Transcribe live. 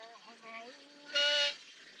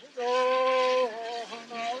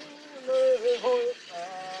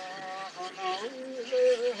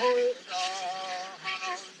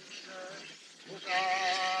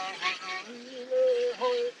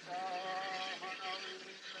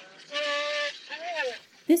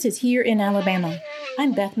This is Here in Alabama.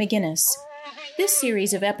 I'm Beth McGinnis. This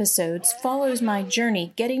series of episodes follows my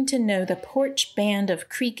journey getting to know the Poarch Band of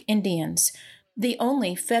Creek Indians, the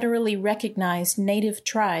only federally recognized native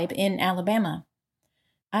tribe in Alabama.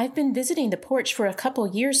 I've been visiting the Poarch for a couple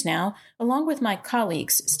years now, along with my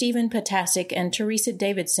colleagues, Stephen Potaczek and Theresa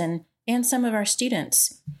Davidson, and some of our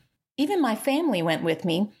students. Even my family went with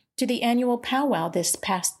me to the annual powwow this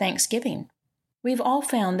past Thanksgiving. We've all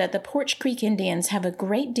found that the Poarch Creek Indians have a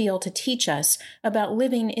great deal to teach us about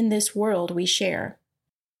living in this world we share.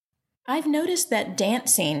 I've noticed that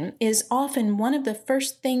dancing is often one of the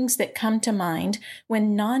first things that come to mind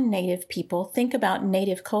when non-native people think about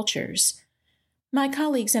native cultures. My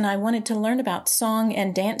colleagues and I wanted to learn about song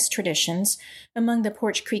and dance traditions among the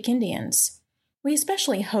Poarch Creek Indians. We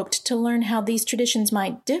especially hoped to learn how these traditions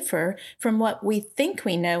might differ from what we think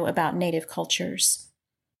we know about native cultures.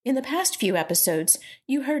 In the past few episodes,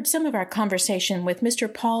 you heard some of our conversation with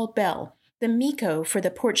Mr. Paul Bell, the Micco for the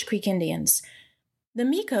Poarch Creek Indians. The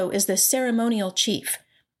Micco is the ceremonial chief.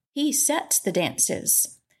 He sets the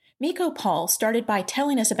dances. Micco Paul started by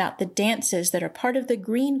telling us about the dances that are part of the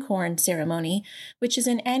green corn ceremony, which is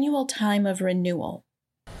an annual time of renewal.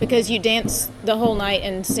 Because you dance the whole night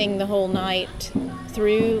and sing the whole night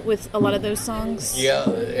through with a lot of those songs? Yeah,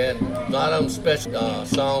 and a lot of them special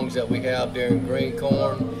songs that we have during green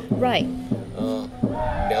corn. Right.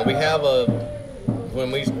 Now we have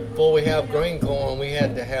before we have green corn, we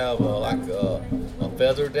had to have a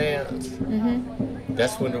feather dance. Mm-hmm.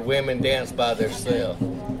 That's when the women dance by themselves.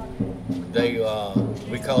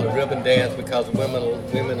 We call it ribbon dance because women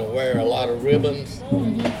will wear a lot of ribbons.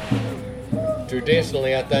 Mm-hmm.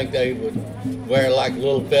 Traditionally, I think they would wear like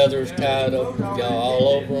little feathers tied up all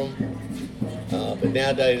over them. But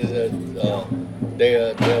nowadays,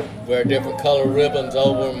 they wear different color ribbons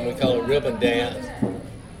over them. We call it ribbon dance.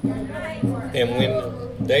 And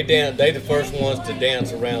when they dance, they're the first ones to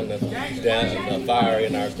dance around the fire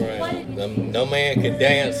in our ground. No man can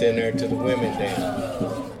dance in there till the women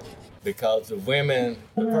dance. Because the women,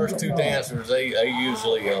 the first two dancers, they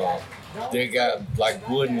usually they got like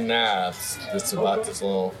wooden knives that's about this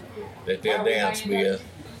long that they'll dance with.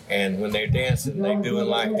 And when they're dancing, they're doing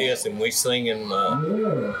like this, and we singing.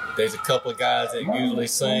 There's a couple of guys that usually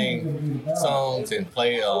sing songs and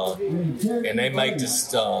play, and they make this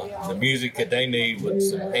the music that they need with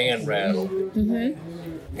some hand rattle.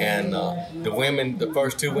 Mm-hmm. And the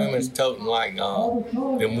first two women's toting like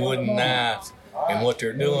them wooden knives. And what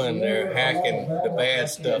they're doing, they're hacking the bad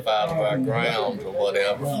stuff out of our ground or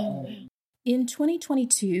whatever. In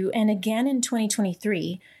 2022 and again in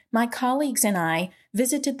 2023, my colleagues and I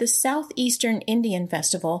visited the Southeastern Indian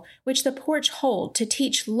Festival, which the Poarch hold to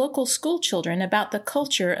teach local school children about the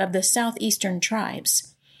culture of the Southeastern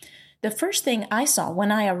tribes. The first thing I saw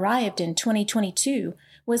when I arrived in 2022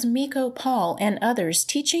 was Micco Paul and others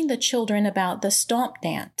teaching the children about the stomp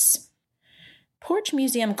dance. Poarch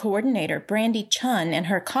Museum Coordinator Brandy Chun and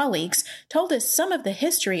her colleagues told us some of the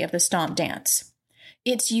history of the stomp dance.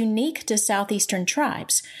 It's unique to Southeastern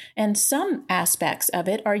tribes, and some aspects of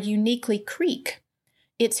it are uniquely Creek.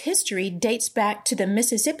 Its history dates back to the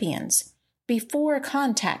Mississippians, before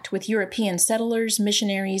contact with European settlers,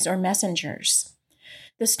 missionaries, or messengers.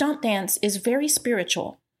 The stomp dance is very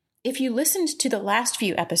spiritual. If you listened to the last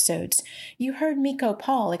few episodes, you heard Micco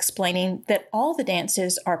Paul explaining that all the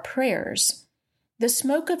dances are prayers. The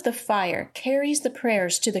smoke of the fire carries the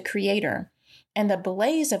prayers to the Creator, and the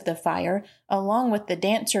blaze of the fire, along with the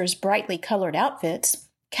dancers' brightly colored outfits,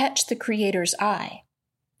 catch the Creator's eye.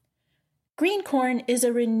 Green corn is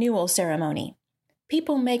a renewal ceremony.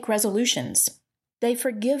 People make resolutions. They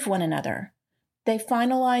forgive one another. They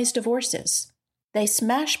finalize divorces. They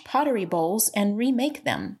smash pottery bowls and remake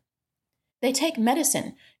them. They take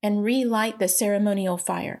medicine and relight the ceremonial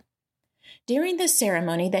fire. During this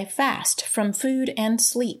ceremony, they fast from food and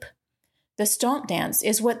sleep. The stomp dance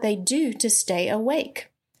is what they do to stay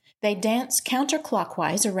awake. They dance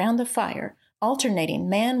counterclockwise around the fire, alternating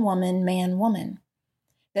man, woman, man, woman.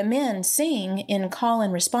 The men sing in call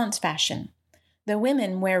and response fashion. The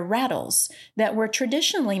women wear rattles that were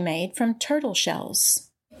traditionally made from turtle shells.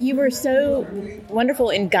 You were so wonderful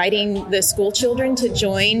in guiding the school children to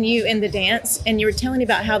join you in the dance, and you were telling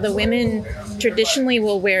about how the women traditionally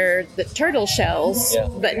will wear the turtle shells,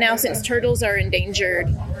 but now since turtles are endangered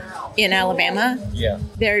in Alabama,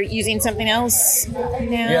 they're using something else now?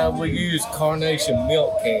 Yeah, we use carnation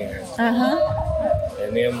milk cans. Uh-huh.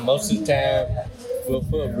 And then most of the time, we'll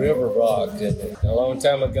put river rocks in it. A long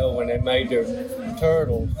time ago when they made their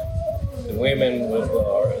turtles, the women would,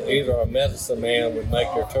 or either a medicine man would make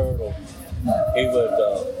their turtle. He would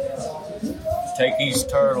take each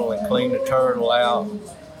turtle and clean the turtle out.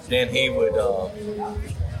 Then he would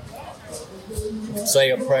say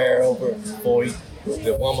a prayer over it before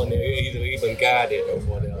the woman either even got it or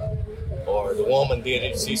whatever. Or the woman did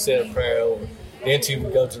it, she said a prayer over it. Then she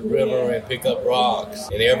would go to the river and pick up rocks.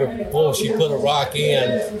 And before she put a rock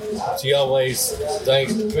in, she always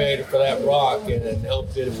thanked the Creator for that rock and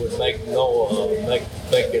hoped that it would make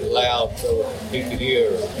it loud so he could hear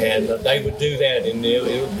her. And they would do that, and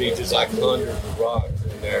it would be just like hundreds of rocks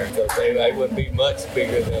in there because they wouldn't be much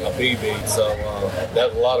bigger than a BB. So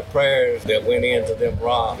that's a lot of prayers that went into them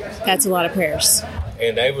rocks. That's a lot of prayers.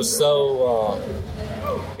 And they were so,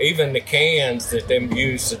 even the cans that they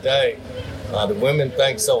use today, the women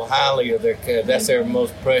think so highly of their cans. That's their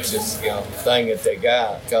most precious, thing that they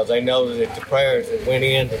got because they know that the prayers that went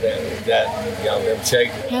into them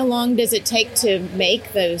shakers. How long does it take to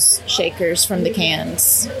make those shakers from the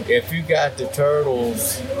cans? If you got the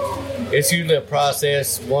turtles, it's usually a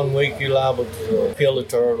process. 1 week you're liable to kill the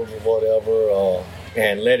turtles or whatever,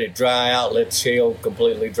 and let it dry out, let the shell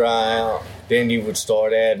completely dry out. Then you would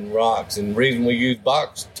start adding rocks. And the reason we use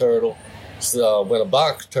box turtle. So when a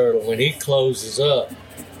box turtle, when he closes up,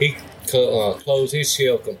 he closes his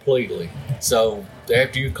shell completely. So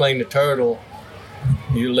after you clean the turtle,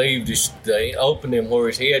 you leave the opening where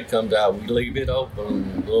his head comes out. We leave it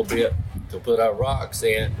open a little bit to put our rocks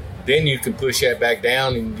in. Then you can push that back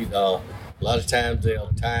down, and a lot of times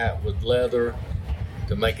they'll tie it with leather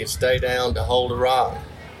to make it stay down to hold the rock.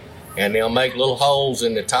 And they'll make little holes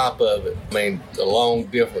in the top of it. I mean, along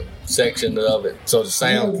different sections of it, so the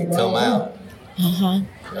sound can come out.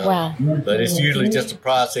 Wow. But it's usually just a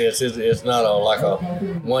process. It's not like a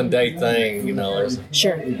one-day thing,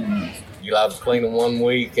 Sure. You have to clean them 1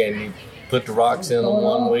 week, and you put the rocks in them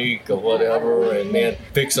 1 week or whatever, and then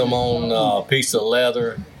fix them on a piece of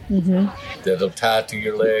leather that'll tie to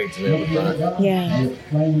your legs and everything. Yeah.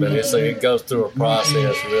 But it goes through a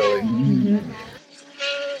process, really.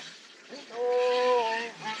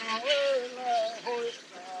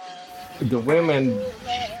 The women,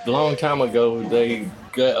 a long time ago, they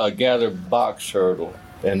gathered box turtle,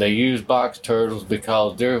 and they use box turtles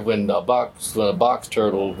because when the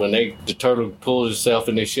turtle pulls itself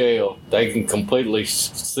in the shell, they can completely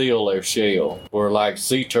seal their shell. Where like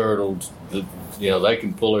sea turtles, they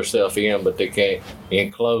can pull themselves in, but they can't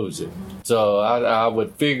enclose it. So I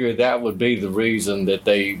would figure that would be the reason that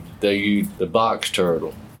they use the box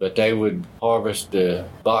turtle. But they would harvest the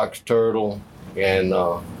box turtle and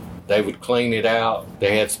they would clean it out.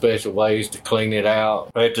 They had special ways to clean it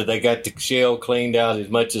out. After they got the shell cleaned out as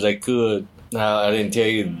much as they could. Now, I didn't tell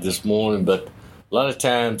you this morning, but a lot of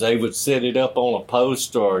times they would set it up on a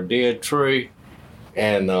post or a dead tree,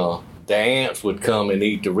 and the ants would come and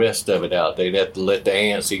eat the rest of it out. They'd have to let the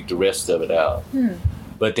ants eat the rest of it out.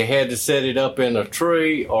 But they had to set it up in a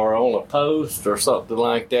tree or on a post or something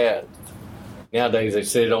like that. Nowadays they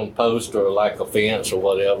set it on a post or like a fence or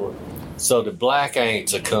whatever. So the black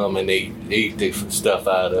ants would come and eat the stuff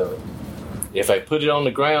out of it. If they put it on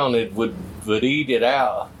the ground, it would eat it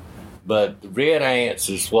out. But the red ants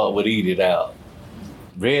is what would eat it out.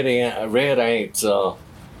 Red ants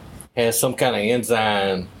has some kind of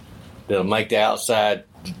enzyme that'll make the outside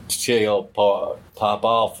shell pop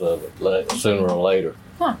off of it sooner or later.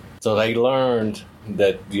 So they learned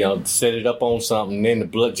that set it up on something,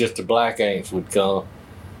 and then just the black ants would come.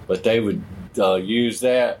 But they would use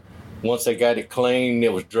that. Once they got it clean,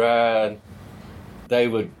 it was dried, they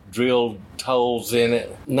would drill holes in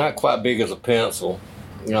it, not quite big as a pencil.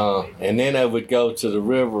 And then they would go to the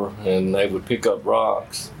river and they would pick up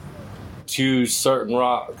rocks, choose certain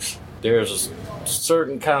rocks. There's a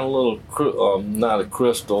certain kind of little, not a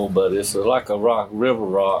crystal, but it's like a river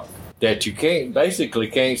rock that you basically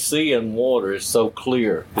can't see in water. It's so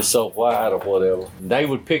clear, it's so white or whatever. They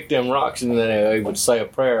would pick them rocks and then they would say a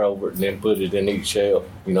prayer over it and then put it in each shell,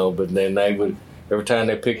 but then they would, every time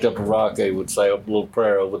they picked up a rock, they would say a little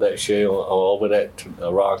prayer over that shell or over that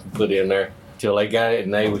rock and put it in there till they got it,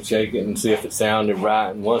 and they would shake it and see if it sounded right.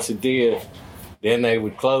 And once it did, then they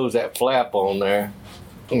would close that flap on there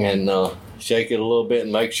and shake it a little bit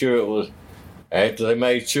and make sure it was, after they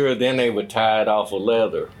made sure, then they would tie it off with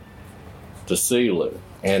leather to seal it.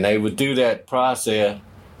 And they would do that process,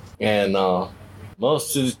 and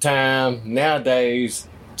most of the time nowadays,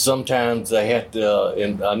 sometimes they have to,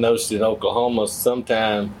 and I noticed in Oklahoma,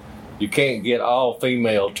 sometimes you can't get all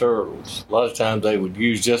female turtles. A lot of times they would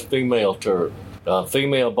use just female turtles.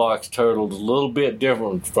 Female box turtle is a little bit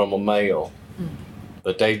different from a male,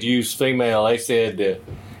 but they'd use female. They said that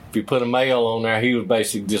if you put a male on there, he was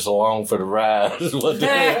basically just along for the ride, is what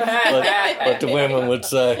the women would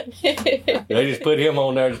say. They just put him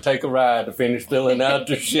on there to take a ride to finish filling out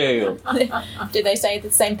the shell. Did they say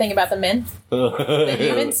the same thing about the men? The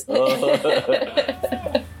humans?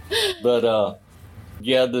 But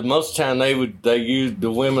yeah, most of the time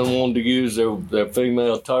the women wanted to use their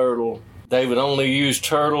female turtle. They would only use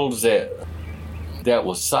turtles that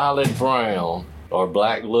was solid brown or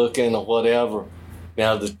black looking or whatever.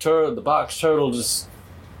 Now the box turtles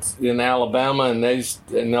in Alabama and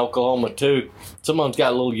in Oklahoma too, some of them's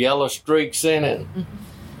got little yellow streaks in it. Mm-hmm.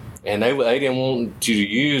 And they didn't want you to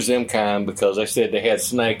use them kind because they said they had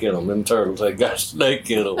snake in them. Them turtles, they got snake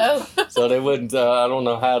in them. Oh. So they wouldn't, I don't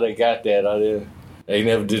know how they got that. They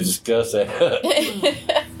never did discuss that.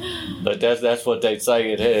 But that's what they'd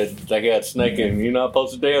say. They had snake in them. You're not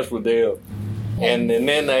supposed to dance with them. And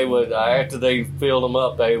then they would, after they filled them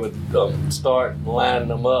up, they would start lining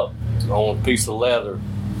them up on a piece of leather.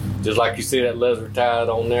 Just like you see that leather tied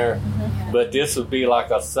on there. Mm-hmm. But this would be like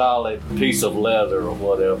a solid piece of leather or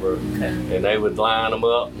whatever. Okay. And they would line them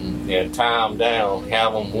up and tie them down,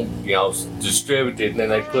 have them, distributed, and then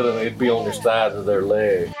they put them, it'd be on the sides of their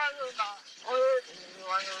leg.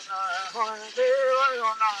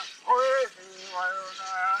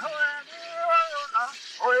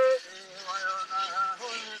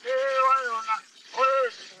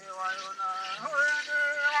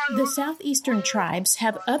 The southeastern tribes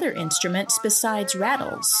have other instruments besides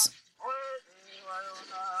rattles.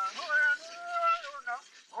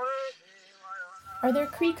 Are there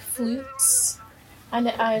Creek flutes?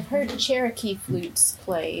 I've heard Cherokee flutes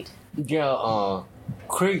played. Yeah,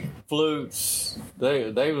 Creek flutes,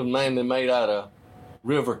 they were mainly made out of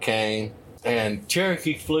river cane. And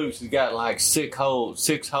Cherokee flutes has got like six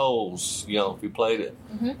holes, if you played it.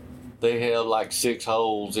 Mm-hmm. They have like 6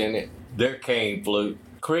 holes in it. Their cane flute.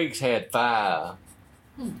 Creeks had 5.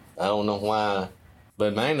 I don't know why.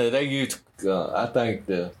 But mainly they used, I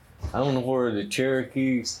don't know where the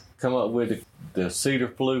Cherokees come up with the cedar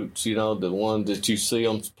flutes, the ones that you see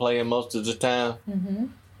them playing most of the time. Mm-hmm.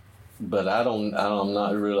 But I'm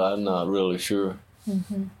not really sure.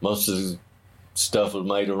 Mm-hmm. Most of the stuff was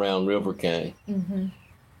made around river cane. Mm-hmm.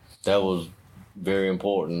 That was a very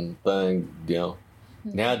important thing,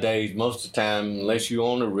 Mm-hmm. Nowadays, most of the time, unless you're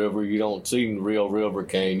on the river, you don't see real river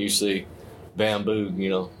cane. You see bamboo,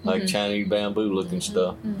 like Chinese bamboo looking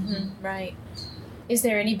stuff. Mm-hmm. Right. Is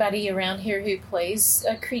there anybody around here who plays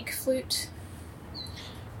a creek flute?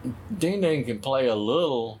 Dean can play a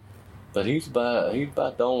little, but he's about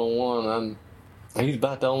the only one. He's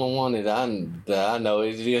about the only one that I know.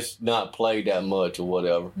 It's just not played that much or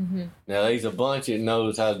whatever. Mm-hmm. Now there's a bunch that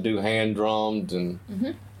knows how to do hand drums and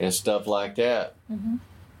stuff like that.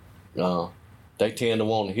 Mm-hmm. They tend to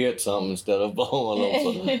want to hit something instead of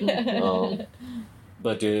blowing them.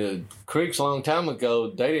 But the Creeks a long time ago,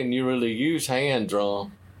 they didn't really use hand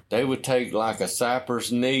drum. They would take like a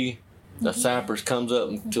cypress knee. The cypress comes up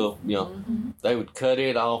until they would cut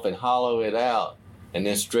it off and hollow it out. And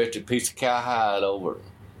then stretch a piece of cowhide over it.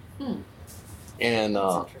 And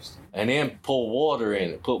then put water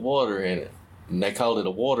in it. And they called it a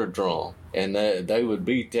water drum. And they would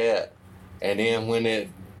beat that. And then when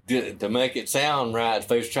to make it sound right, if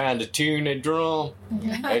they was trying to tune the drum,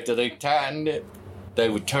 after they tightened it, they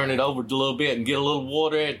would turn it over a little bit and get a little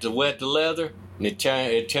water in it to wet the leather. And it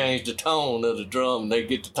changed the tone of the drum. And they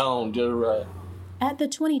get the tone just right. At the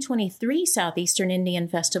 2023 Southeastern Indian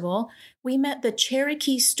Festival, we met the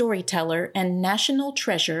Cherokee storyteller and national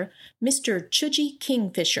treasure, Mr. Choogie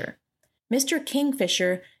Kingfisher. Mr.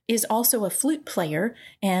 Kingfisher is also a flute player,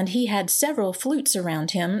 and he had several flutes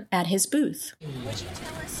around him at his booth. Would you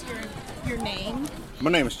tell us your name?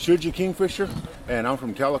 My name is Choogie Kingfisher, and I'm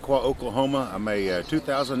from Tahlequah, Oklahoma. I'm a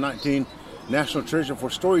 2019 National Treasure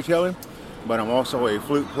for Storytelling, but I'm also a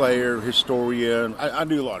flute player, historian. I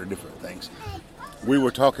do a lot of different things. We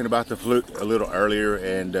were talking about the flute a little earlier,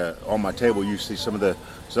 and on my table you see some of the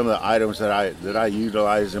items that I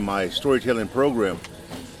utilize in my storytelling program.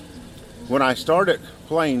 When I started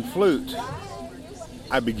playing flute,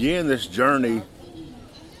 I began this journey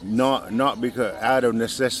not because out of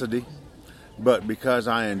necessity, but because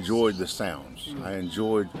I enjoyed the sounds. I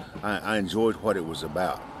enjoyed what it was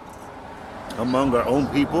about. Among our own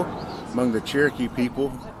people, among the Cherokee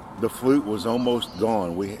people, the flute was almost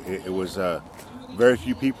gone. It was very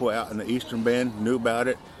few people out in the Eastern Band knew about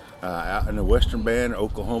it. Out in the Western Band,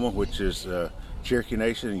 Oklahoma, which is Cherokee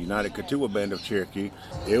Nation, United Kituwa Band of Cherokee,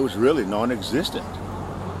 it was really non-existent.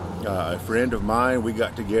 A friend of mine, we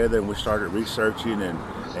got together and we started researching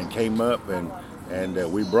and came up and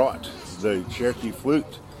we brought the Cherokee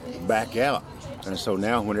flute back out. And so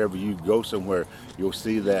now whenever you go somewhere, you'll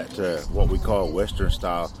see that what we call Western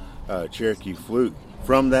style Cherokee flute.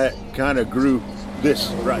 From that kind of grew this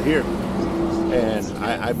right here. And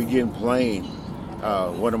I began playing.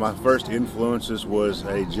 One of my first influences was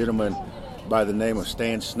a gentleman by the name of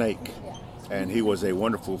Stan Snake. And he was a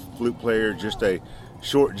wonderful flute player, just a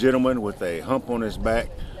short gentleman with a hump on his back.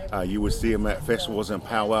 You would see him at festivals and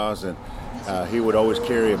powwows, and he would always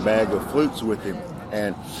carry a bag of flutes with him.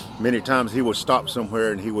 And many times he would stop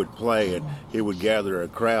somewhere and he would play, and he would gather a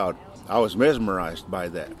crowd. I was mesmerized by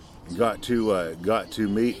that. Got to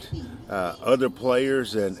meet other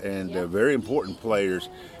players and very important players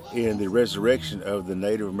in the resurrection of the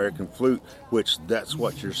Native American flute, which that's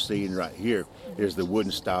what you're seeing right here, is the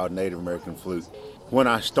wooden style Native American flute. When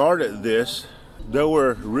I started this, there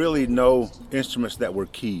were really no instruments that were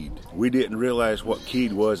keyed. We didn't realize what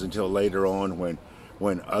keyed was until later on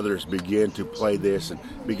when others began to play this and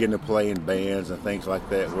begin to play in bands and things like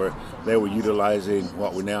that, where they were utilizing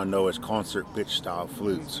what we now know as concert pitch style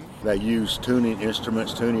flutes. They used tuning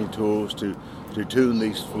instruments, tuning tools to tune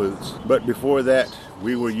these flutes. But before that,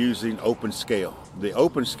 we were using open scale. The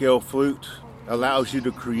open scale flute allows you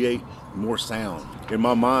to create more sound. In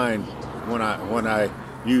my mind, when I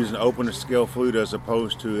use an open scale flute as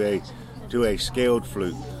opposed to a scaled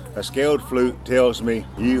flute, a scaled flute tells me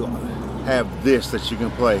you have this that you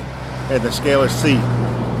can play, and the scale is C.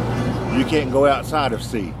 You can't go outside of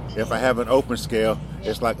C. If I have an open scale,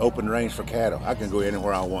 it's like open range for cattle. I can go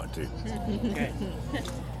anywhere I want to.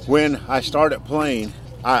 When I started playing,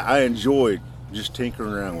 I enjoyed just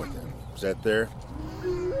tinkering around with it. Is that there?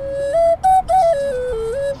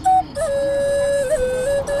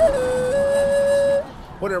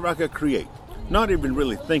 Whatever I could create. Not even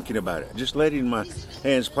really thinking about it, just letting my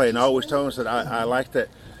hands play. And I always tell them that I like that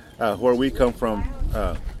where we come from,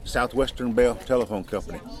 Southwestern Bell Telephone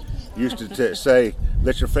Company used to say,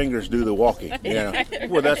 let your fingers do the walking. You know,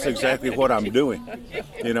 well, that's exactly what I'm doing.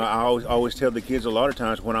 You know, I always tell the kids a lot of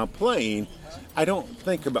times when I'm playing, I don't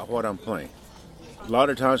think about what I'm playing. A lot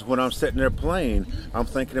of times when I'm sitting there playing, I'm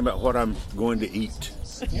thinking about what I'm going to eat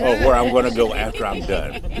or where I'm going to go after I'm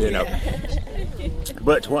done. You know,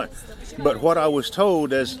 but what I was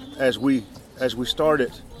told as we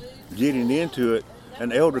started getting into it,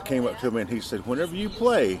 an elder came up to me and he said, whenever you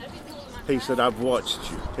play, he said, I've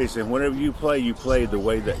watched you. He said, whenever you play the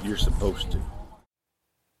way that you're supposed to.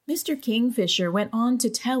 Mr. Kingfisher went on to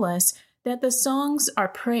tell us that the songs are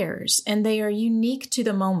prayers and they are unique to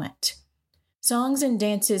the moment. Songs and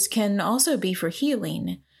dances can also be for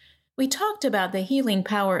healing. We talked about the healing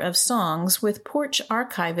power of songs with Poarch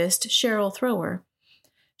Archivist Cheryl Thrower.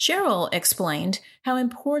 Cheryl explained how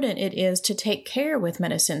important it is to take care with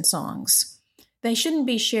medicine songs. They shouldn't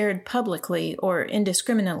be shared publicly or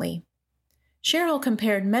indiscriminately. Cheryl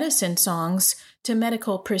compared medicine songs to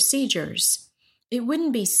medical procedures. It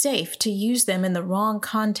wouldn't be safe to use them in the wrong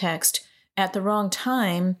context, at the wrong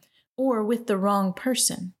time, or with the wrong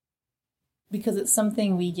person. Because it's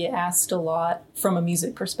something we get asked a lot from a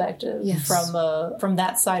music perspective, yes. From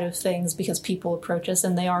that side of things, because people approach us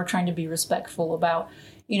and they are trying to be respectful about,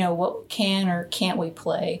 you know, what can or can't we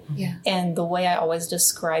play. Yeah. And the way I always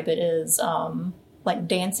describe it is like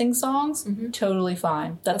dancing songs, totally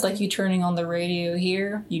fine. That's like you turning on the radio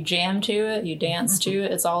here, you jam to it, you dance to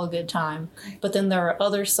it, it's all a good time. But then there are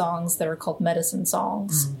other songs that are called medicine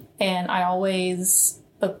songs. And I always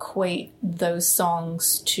equate those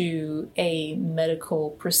songs to a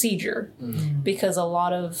medical procedure because a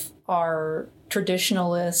lot of our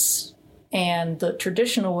traditionalists and the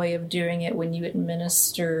traditional way of doing it, when you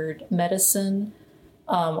administered medicine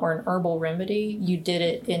or an herbal remedy, you did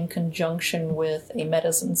it in conjunction with a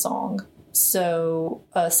medicine song. So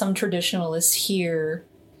some traditionalists here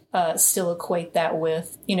still equate that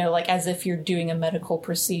with, you know, like as if you're doing a medical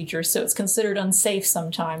procedure. So it's considered unsafe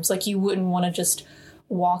sometimes. Like you wouldn't want to just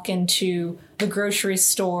walk into the grocery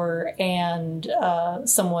store and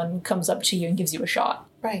someone comes up to you and gives you a shot.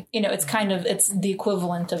 Right. You know, it's the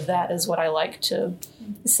equivalent of that is what I like to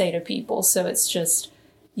say to people. So it's just,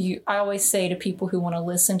 I always say to people who want to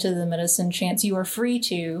listen to the medicine chants, you are free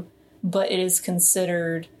to, but it is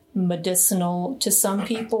considered medicinal to some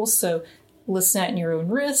people. So listen at your own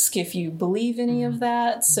risk if you believe any of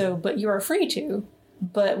that. So, but you are free to,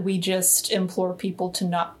 but we just implore people to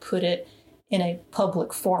not put it in a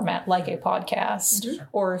public format like a podcast,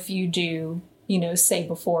 or if you do, you know, say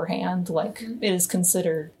beforehand, like it is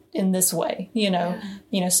considered in this way, you know,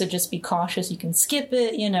 so just be cautious. You can skip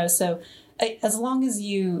it, you know, so as long as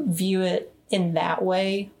you view it in that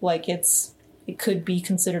way, like it's it could be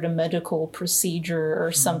considered a medical procedure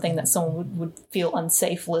or something that someone would feel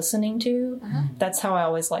unsafe listening to. That's how I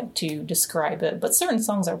always like to describe it. But certain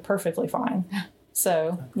songs are perfectly fine.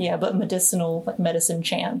 So, yeah, but medicinal, like medicine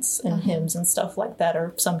chants and hymns and stuff like that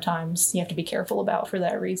are sometimes you have to be careful about for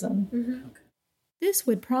that reason. This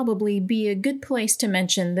would probably be a good place to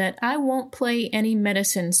mention that I won't play any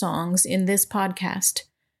medicine songs in this podcast.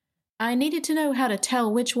 I needed to know how to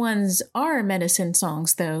tell which ones are medicine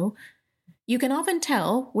songs, though. You can often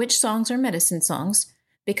tell which songs are medicine songs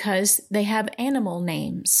because they have animal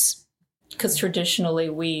names. Because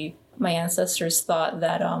traditionally my ancestors thought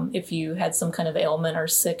that if you had some kind of ailment or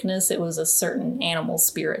sickness, it was a certain animal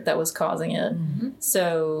spirit that was causing it.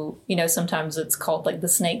 So, sometimes it's called like the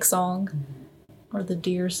snake song or the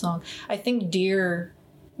deer song. I think deer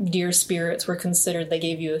spirits were considered, they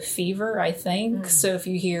gave you a fever, I think. So if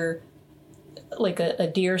you hear like a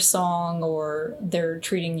deer song or they're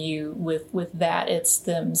treating you with that, it's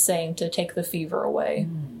them saying to take the fever away.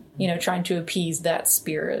 Trying to appease that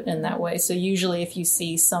spirit in that way. So usually if you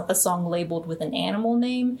see a song labeled with an animal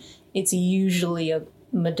name, it's usually a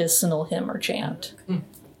medicinal hymn or chant.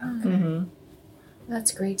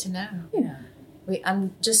 That's great to know. Yeah.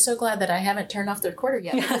 I'm just so glad that I haven't turned off the recorder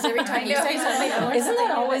yet, because every time you say something, isn't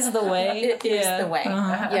that always the way? It is the way.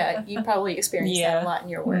 Yeah, you probably experience that a lot in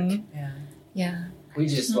your work. Yeah. We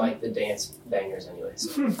just like the dance bangers anyway.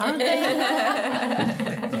 So. Aren't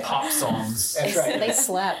they? Pop songs. That's right. They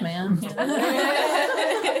slap, man.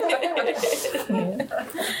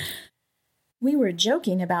 We were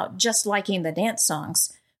joking about just liking the dance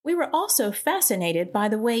songs. We were also fascinated by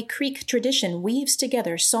the way Creek tradition weaves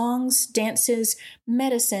together songs, dances,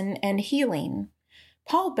 medicine, and healing.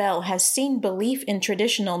 Paul Bell has seen belief in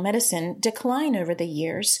traditional medicine decline over the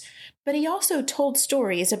years, but he also told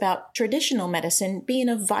stories about traditional medicine being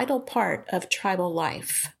a vital part of tribal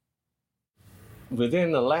life.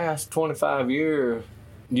 Within the last 25 years,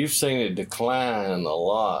 you've seen it decline a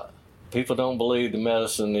lot. People don't believe the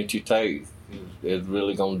medicine that you take is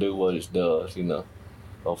really going to do what it does,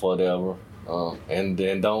 or whatever. And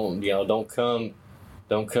then don't come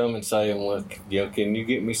and say, well, can you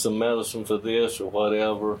get me some medicine for this or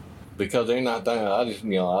whatever? Because they're not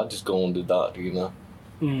thinking, I just go to the doctor,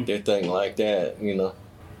 They think like that, Do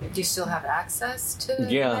you still have access to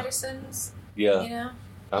medicines? Yeah.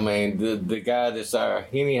 I mean, the guy that's our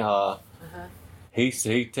Hiniha,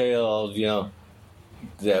 he tells,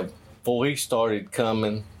 that before he started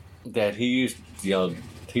coming, that he used,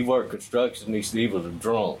 he worked construction. He was a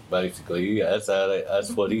drunk, basically.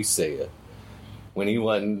 That's what he said. When he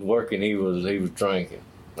wasn't working, he was drinking,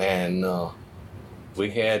 and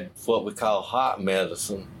we had what we call hot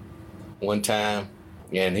medicine one time,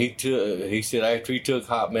 and he said after he took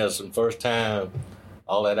hot medicine first time,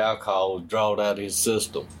 all that alcohol was drawn out of his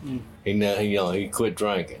system. He quit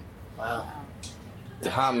drinking. Wow.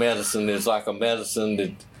 The hot medicine is like a medicine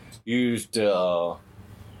that used to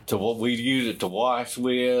what we use it to wash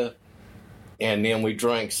with, and then we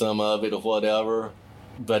drink some of it or whatever.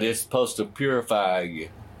 But it's supposed to purify you.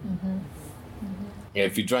 And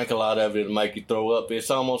if you drink a lot of it, it'll make you throw up.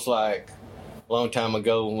 It's almost like a long time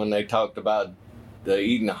ago when they talked about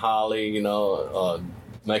eating the holly,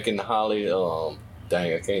 making the holly.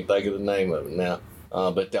 Dang, I can't think of the name of it now.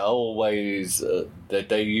 But the old ways that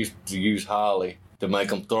they used to use holly to make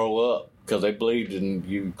them throw up because they believed in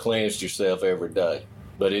you cleansed yourself every day.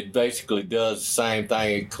 But it basically does the same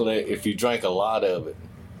thing if you drink a lot of it.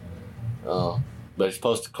 But it's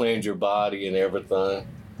supposed to cleanse your body and everything.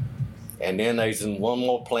 And then there's one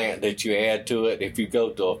more plant that you add to it if you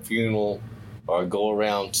go to a funeral or go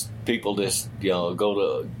around people that's,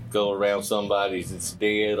 go around somebody that's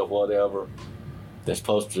dead or whatever. They're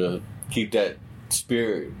supposed to keep that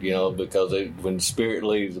spirit, because when the spirit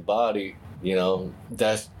leaves the body,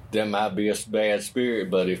 that might be a bad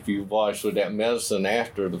spirit. But if you wash with that medicine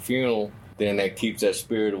after the funeral, then that keeps that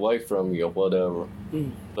spirit away from you or whatever.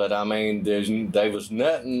 But I mean, there was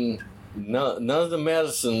none of the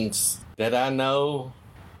medicines that I know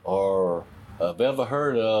or have ever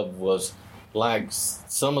heard of was like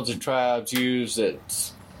some of the tribes use.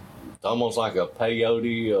 It's almost like a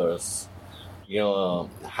peyote or,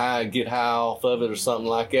 get high off of it or something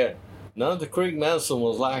like that. None of the Creek medicine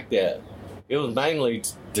was like that. It was mainly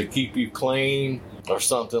to keep you clean or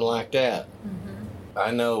something like that.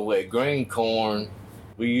 I know at green corn,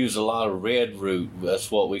 we use a lot of red root. That's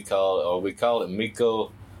what we call it, or we call it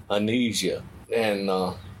Micco anesia. And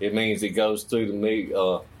it means it goes through the meat.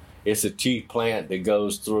 It's a chief plant that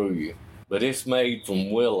goes through you. But it's made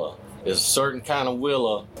from willow. It's a certain kind of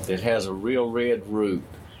willow that has a real red root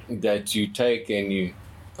that you take and you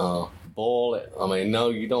boil it. I mean, no,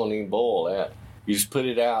 you don't even boil that. You just put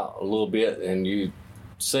it out a little bit and you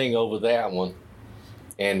sing over that one,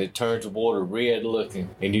 and it turns the water red looking,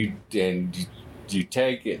 and you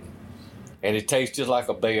take it, and it tastes just like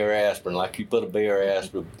a Bayer aspirin, like you put a Bayer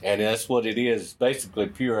aspirin, and that's what it is. It's basically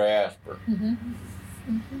pure aspirin. Mm-hmm.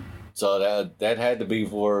 Mm-hmm. So that had to be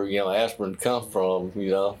where, you know, aspirin come from, you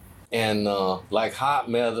know. And like hot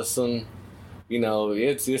medicine, you know,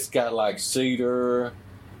 it's got like cedar,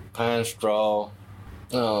 pine straw.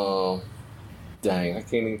 Dang, I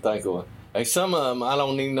can't even think of it. Like some of them, I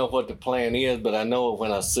don't even know what the plant is, but I know it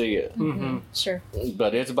when I see it. Mm-hmm. Sure.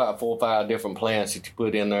 But it's about 4 or 5 different plants that you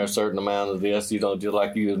put in there, a certain amount of this, you know, just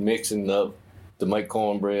like you was mixing up to make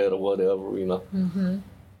cornbread or whatever, you know. Mm-hmm.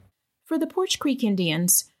 For the Poarch Creek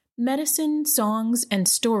Indians, medicine, songs, and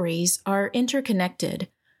stories are interconnected.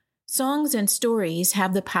 Songs and stories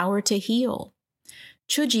have the power to heal.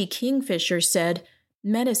 Choogie Kingfisher said,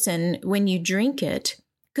 "Medicine, when you drink it,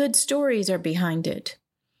 good stories are behind it."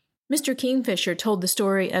 Mr. Kingfisher told the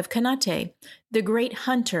story of Kanate, the great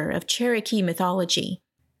hunter of Cherokee mythology.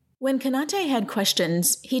 When Kanate had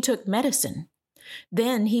questions, he took medicine.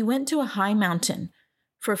 Then he went to a high mountain.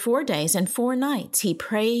 For 4 days and 4 nights he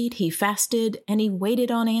prayed, he fasted, and he waited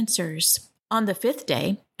on answers. On the 5th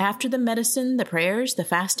day, after the medicine, the prayers, the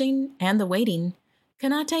fasting, and the waiting,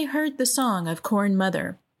 Kanate heard the song of Corn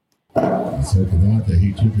Mother. So Kanate,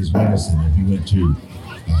 he took his medicine and he went to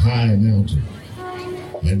a high mountain.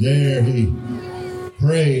 And there he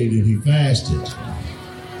prayed and he fasted.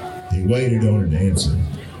 He waited on an answer.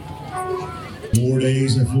 4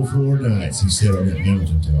 days and 4 nights he sat on that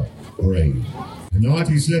mountaintop, prayed.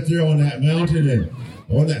 Kanate sat there on that mountain, and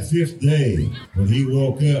on that 5th day, when he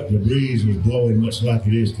woke up, the breeze was blowing much like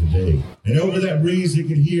it is today. And over that breeze he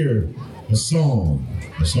could hear a song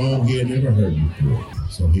he had never heard before.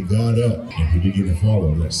 So he got up and he began to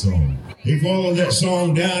follow that song. He followed that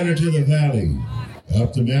song down into the valley,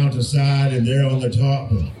 up the mountainside, and there on the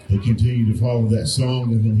top, he continued to follow that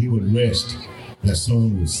song. And when he would rest, that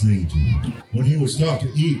song would sing to him. When he would stop to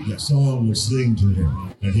eat, that song would sing to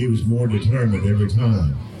him. And he was more determined every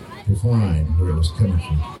time to find where it was coming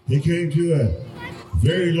from. He came to a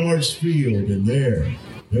very large field, and there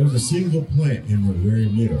was a single plant in the very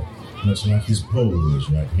middle, much like his pole is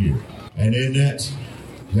right here. And in that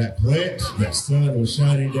plant, that sun was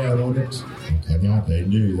shining down on it, and Kanate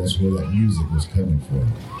knew that's where that music was coming from.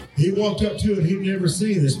 He walked up to it. He'd never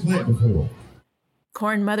seen this plant before.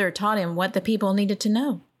 Corn Mother taught him what the people needed to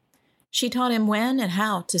know. She taught him when and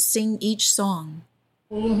how to sing each song.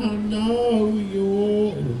 Oh, I know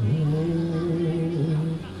you.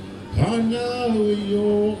 I know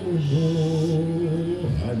you.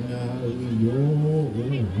 I know you.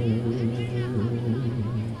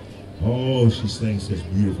 Oh, she sang such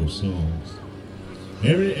beautiful songs.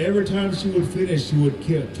 Every time she would finish, she would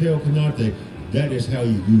tell Kanate, that is how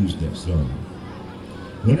you use that song.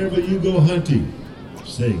 Whenever you go hunting,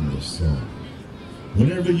 sing this song.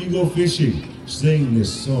 Whenever you go fishing, sing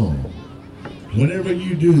this song. Whenever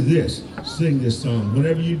you do this, sing this song.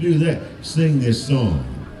 Whenever you do that, sing this song.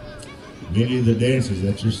 Many of the dances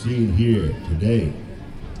that you're seeing here today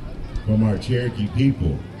from our Cherokee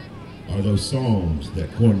people are those songs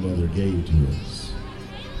that Corn Mother gave to us.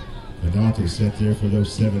 Kanate sat there for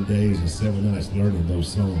those 7 days and 7 nights learning those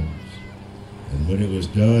songs. And when it was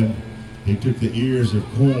done, he took the ears of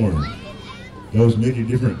corn, those many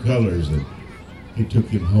different colors, and he took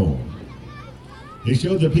them home. He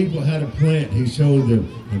showed the people how to plant. He showed them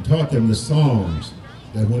and taught them the songs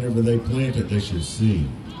that whenever they planted, they should sing.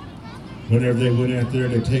 Whenever they went out there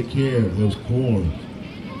to take care of those corn,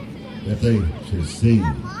 that they should sing.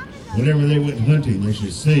 Whenever they went hunting, they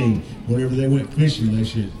should sing. Whenever they went fishing, they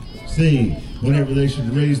should sing. Whenever they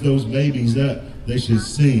should raise those babies up, they should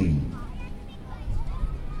sing.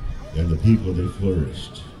 And the people, they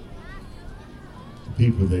flourished. The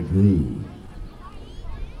people, they grew.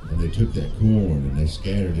 And they took that corn and they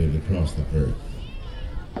scattered it across the earth.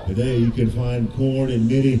 Today you can find corn in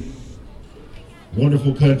many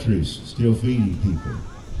wonderful countries still feeding people.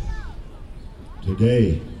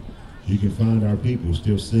 Today you can find our people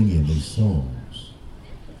still singing these songs.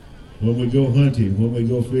 When we go hunting, when we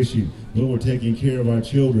go fishing, when we're taking care of our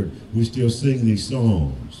children, we still sing these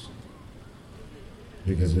songs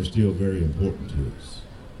because they're still very important to us.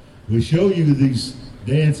 We show you these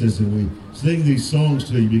dances and we sing these songs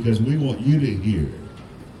to you because we want you to hear,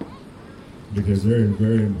 because they're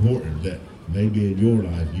very important that maybe in your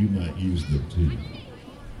life you might use them too.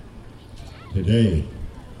 Today,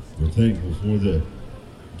 we're thankful for the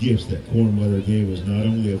gifts that Corn Mother gave us, not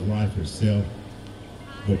only of life itself,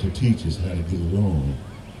 but to teach us how to get along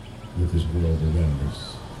with this world around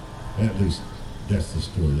us. At least that's the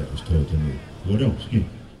story that was told to me. Well, don't skip.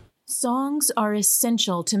 Songs are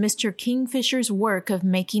essential to Mr. Kingfisher's work of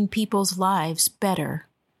making people's lives better.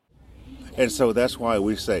 And so that's why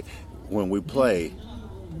we say when we play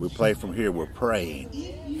from here, we're praying.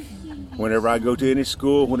 Whenever I go to any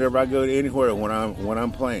school, whenever I go to anywhere, when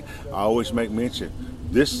I'm playing, I always make mention,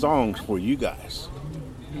 this song's for you guys.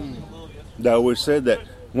 I always said that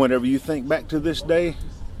whenever you think back to this day,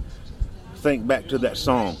 think back to that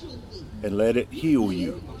song and let it heal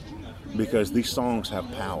you, because these songs have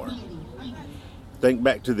power. Think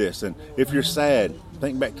back to this, and if you're sad,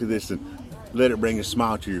 think back to this and let it bring a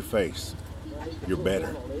smile to your face. You're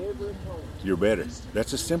better. You're better.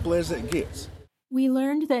 That's as simple as it gets. We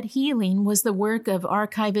learned that healing was the work of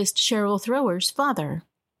archivist Cheryl Thrower's father.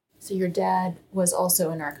 So your dad was also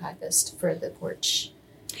an archivist for the Poarch.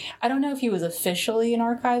 I don't know if he was officially an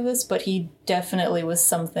archivist, but he definitely was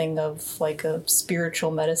something of like a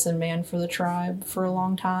spiritual medicine man for the tribe for a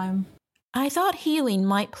long time. I thought healing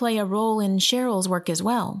might play a role in Cheryl's work as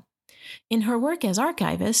well. In her work as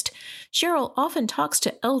archivist, Cheryl often talks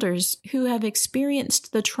to elders who have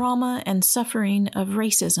experienced the trauma and suffering of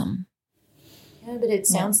racism. Yeah, but it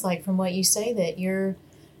sounds like from what you say that you're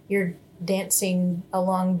dancing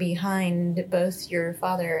along behind both your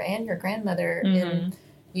father and your grandmother, and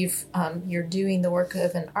you're doing the work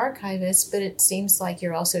of an archivist, but it seems like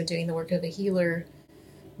you're also doing the work of a healer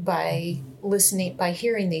by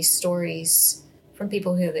hearing these stories from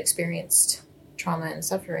people who have experienced trauma and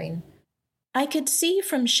suffering. I could see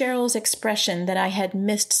from Cheryl's expression that I had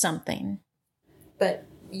missed something. But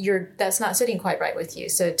that's not sitting quite right with you,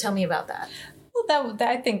 so tell me about that. Well,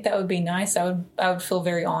 I think that would be nice. I would feel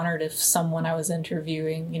very honored if someone I was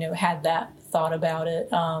interviewing, had that thought about it.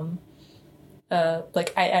 I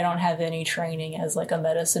don't have any training as like a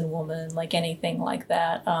medicine woman, like anything like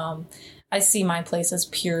that. I see my place as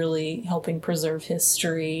purely helping preserve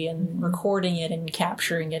history and recording it and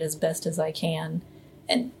capturing it as best as I can.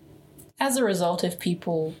 And as a result, if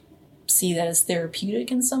people see that as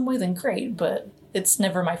therapeutic in some way, then great, but it's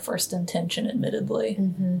never my first intention, admittedly.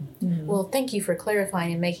 Well, thank you for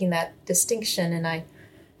clarifying and making that distinction. And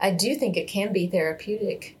I do think it can be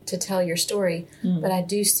therapeutic to tell your story, but I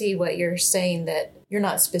do see what you're saying, that you're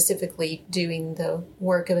not specifically doing the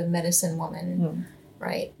work of a medicine woman,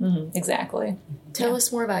 right? Exactly. Tell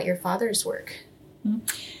us more about your father's work.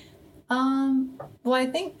 Well, I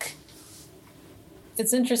think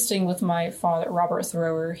it's interesting with my father, Robert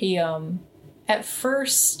Thrower. He, at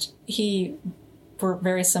first, we're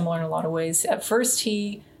very similar in a lot of ways. At first,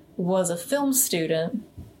 he was a film student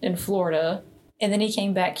in Florida, and then he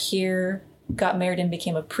came back here, got married, and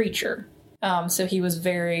became a preacher. So he was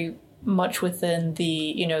very much within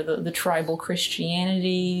the tribal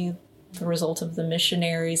Christianity, the result of the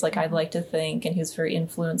missionaries, like I'd like to think, and he was very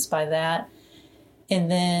influenced by that. And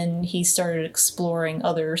then he started exploring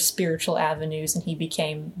other spiritual avenues, and he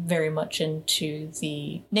became very much into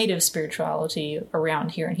the native spirituality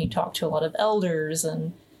around here, and he talked to a lot of elders,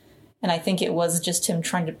 and I think it was just him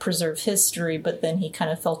trying to preserve history, but then he kind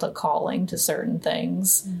of felt a calling to certain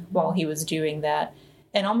things while he was doing that.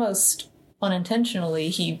 And almost unintentionally,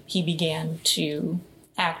 he began to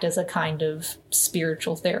act as a kind of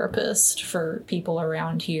spiritual therapist for people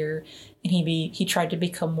around here. And he tried to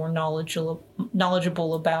become more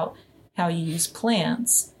knowledgeable about how you use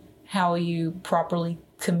plants, how you properly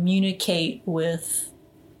communicate with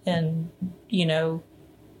and,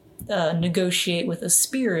 negotiate with a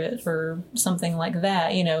spirit or something like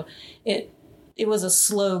that. It was a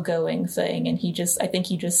slow going thing. And I think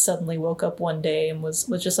he just suddenly woke up one day and was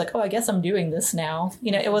just like, oh, I guess I'm doing this now.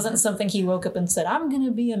 It wasn't something he woke up and said, I'm going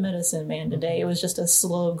to be a medicine man today. It was just a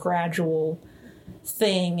slow, gradual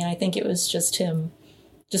thing. And I think it was just him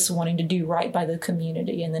just wanting to do right by the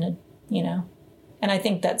community. And then, and I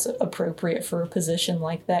think that's appropriate for a position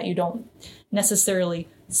like that. You don't necessarily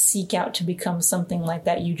seek out to become something like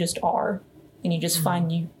that. You just are. And you just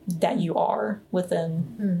find that you are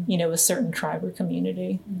within, a certain tribe or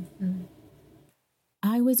community.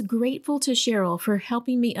 I was grateful to Cheryl for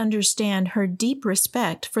helping me understand her deep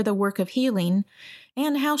respect for the work of healing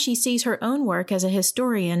and how she sees her own work as a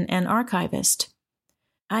historian and archivist.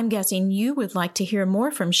 I'm guessing you would like to hear more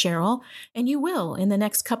from Cheryl, and you will in the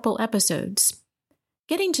next couple episodes.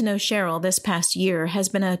 Getting to know Cheryl this past year has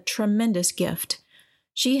been a tremendous gift.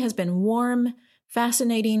 She has been warm,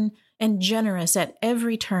 fascinating, and generous at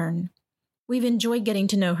every turn. We've enjoyed getting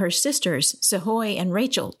to know her sisters, Sahoy and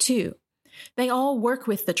Rachel, too. They all work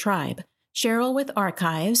with the tribe, Cheryl with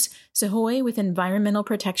archives, Sahoy with environmental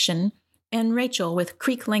protection, and Rachel with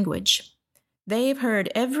Creek language. They've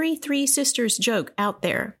heard every Three Sisters joke out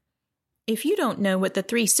there. If you don't know what the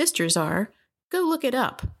Three Sisters are, go look it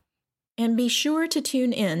up. And be sure to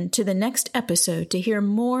tune in to the next episode to hear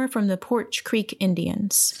more from the Poarch Creek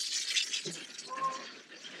Indians.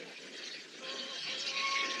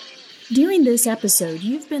 During this episode,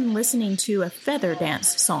 you've been listening to a feather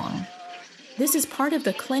dance song. This is part of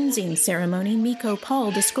the cleansing ceremony Micco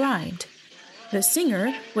Paul described. The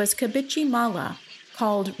singer was Kabichi Mala,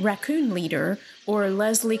 called Raccoon Leader or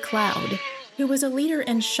Leslie Cloud, who was a leader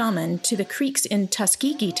and shaman to the Creeks in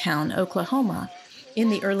Tuskegee Town, Oklahoma, in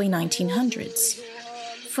the early 1900s.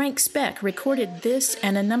 Frank Speck recorded this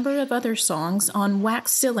and a number of other songs on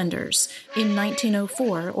wax cylinders in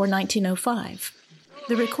 1904 or 1905.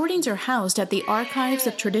 The recordings are housed at the Archives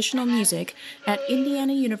of Traditional Music at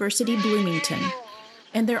Indiana University Bloomington,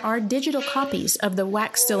 and there are digital copies of the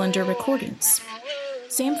wax cylinder recordings.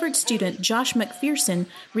 Samford student Josh McPherson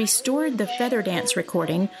restored the feather dance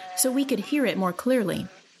recording so we could hear it more clearly,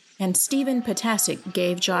 and Stephen Potaczek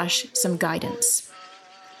gave Josh some guidance.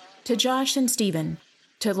 To Josh and Stephen,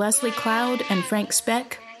 to Leslie Cloud and Frank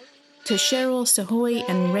Speck, to Cheryl Sahoy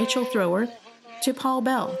and Rachel Thrower, to Paul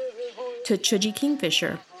Bell, to Choogie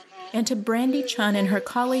Kingfisher, and to Brandy Chun and her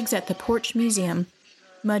colleagues at the Poarch Museum,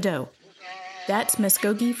 Mado. That's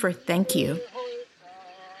Muskogee for thank you.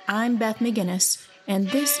 I'm Beth McGinnis, and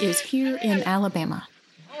this is Here in Alabama.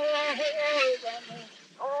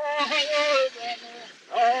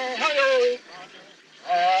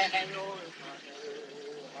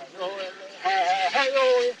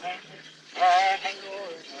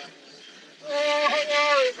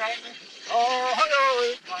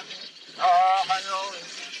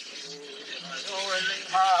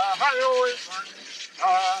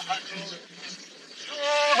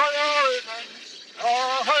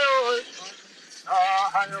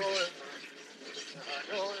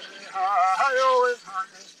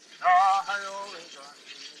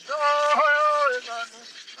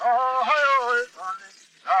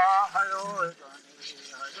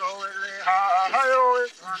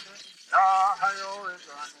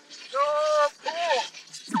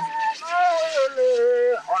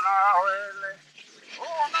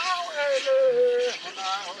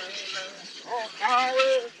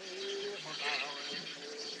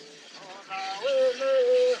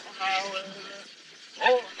 Now,